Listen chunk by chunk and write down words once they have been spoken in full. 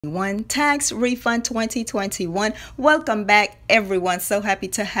Tax refund 2021. Welcome back, everyone. So happy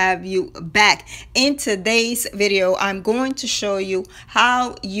to have you back. In today's video, I'm going to show you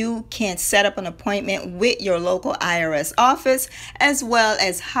how you can set up an appointment with your local IRS office, as well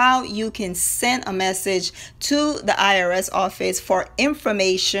as how you can send a message to the IRS office for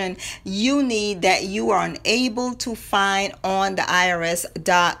information you need that you are unable to find on the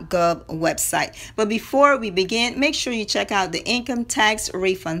irs.gov website. But before we begin, make sure you check out the income tax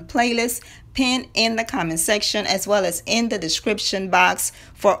refund playlist pinned in the comment section, as well as in the description box,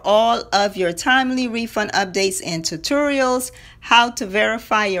 for all of your timely refund updates and tutorials, how to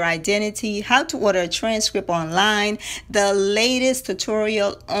verify your identity, how to order a transcript online, the latest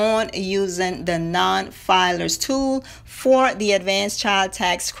tutorial on using the non-filers tool for the advanced child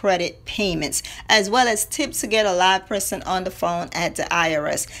tax credit payments, as well as tips to get a live person on the phone at the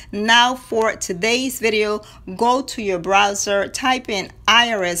IRS. Now for today's video, go to your browser, type in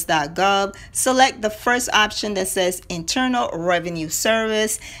irs.gov, select the first option that says Internal Revenue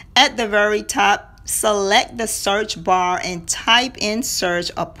Service. At the very top, select the search bar and type in search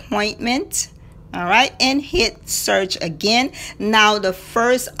appointment. All right, and hit search again. Now the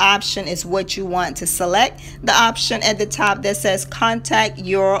first option is what you want to select, the option at the top that says contact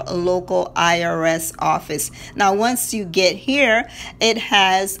your local IRS office. Now once you get here, it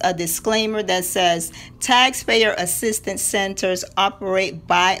has a disclaimer that says taxpayer assistance centers operate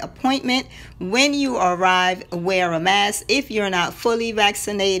by appointment. When you arrive, wear a mask if you're not fully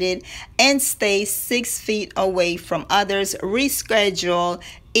vaccinated, and stay 6 feet away from others. Reschedule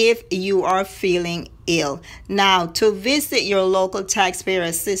if you are feeling ill. Now, to visit your local taxpayer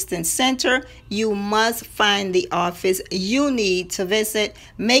assistance center, you must find the office you need to visit.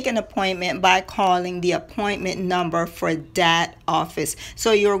 Make an appointment by calling the appointment number for that office.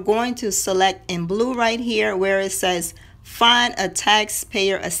 So you're going to select in blue right here where it says find a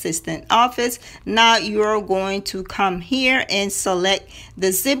taxpayer assistant office. Now you're going to come here and select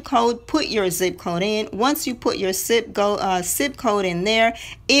the zip code. Put your zip code in. Once you put your zip code in there,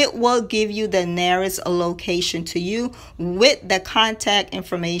 it will give you the nearest location to you with the contact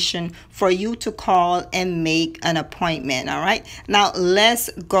information for you to call and make an appointment. All right, now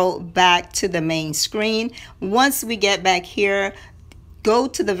let's go back to the main screen. Once we get back here, go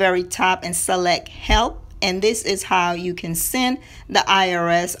to the very top and select help. And this is how you can send the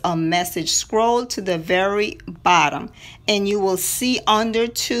IRS a message. Scroll to the very bottom and you will see under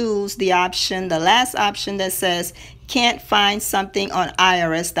tools the option, the last option that says can't find something on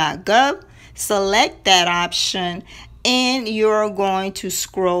irs.gov. Select that option and you're going to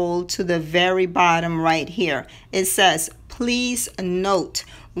scroll to the very bottom right here. It says, please note,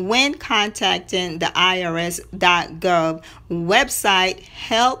 when contacting the irs.gov website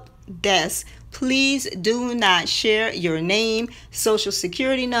help desk, please do not share your name, social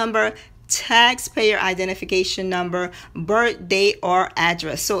security number, taxpayer identification number, birthday, or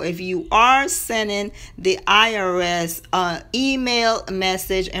address. So if you are sending the IRS email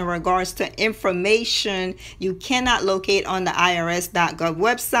message in regards to information you cannot locate on the irs.gov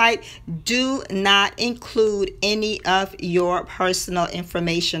website, do not include any of your personal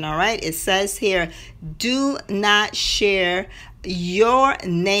information. All right, it says here, do not share your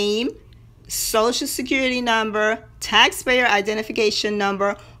name, social security number, taxpayer identification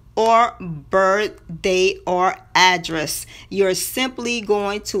number, or birthday or address. You're simply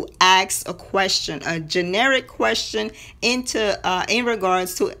going to ask a question, a generic question in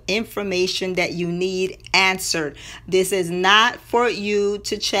regards to information that you need answered. This is not for you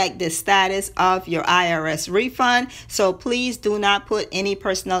to check the status of your IRS refund, so please do not put any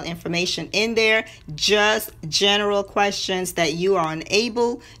personal information in there, just general questions that you are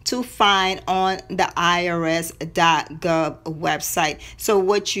unable to find on the irs.gov website. So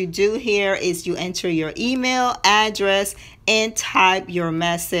what you do here is you enter your email address and type your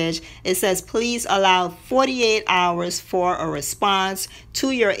message. It says please allow 48 hours for a response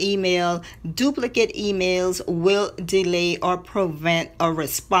to your email. Duplicate emails will delay or prevent a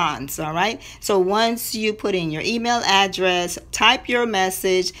response. All right, so once you put in your email address, type your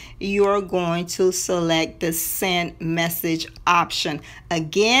message, you're going to select the send message option.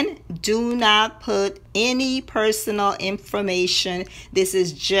 Again, do not put any personal information. This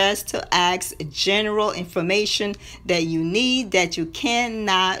is just to ask general information that you need that you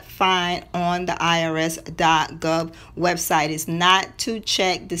cannot find on the irs.gov website. It's not to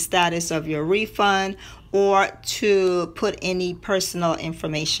check the status of your refund or to put any personal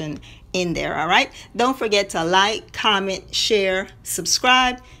information in there. All right, don't forget to like, comment, share,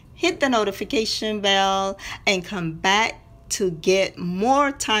 subscribe, hit the notification bell, and come back to get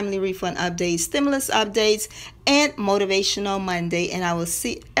more timely refund updates, stimulus updates, and motivational Monday. And I will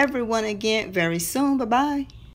see everyone again very soon. Bye-bye.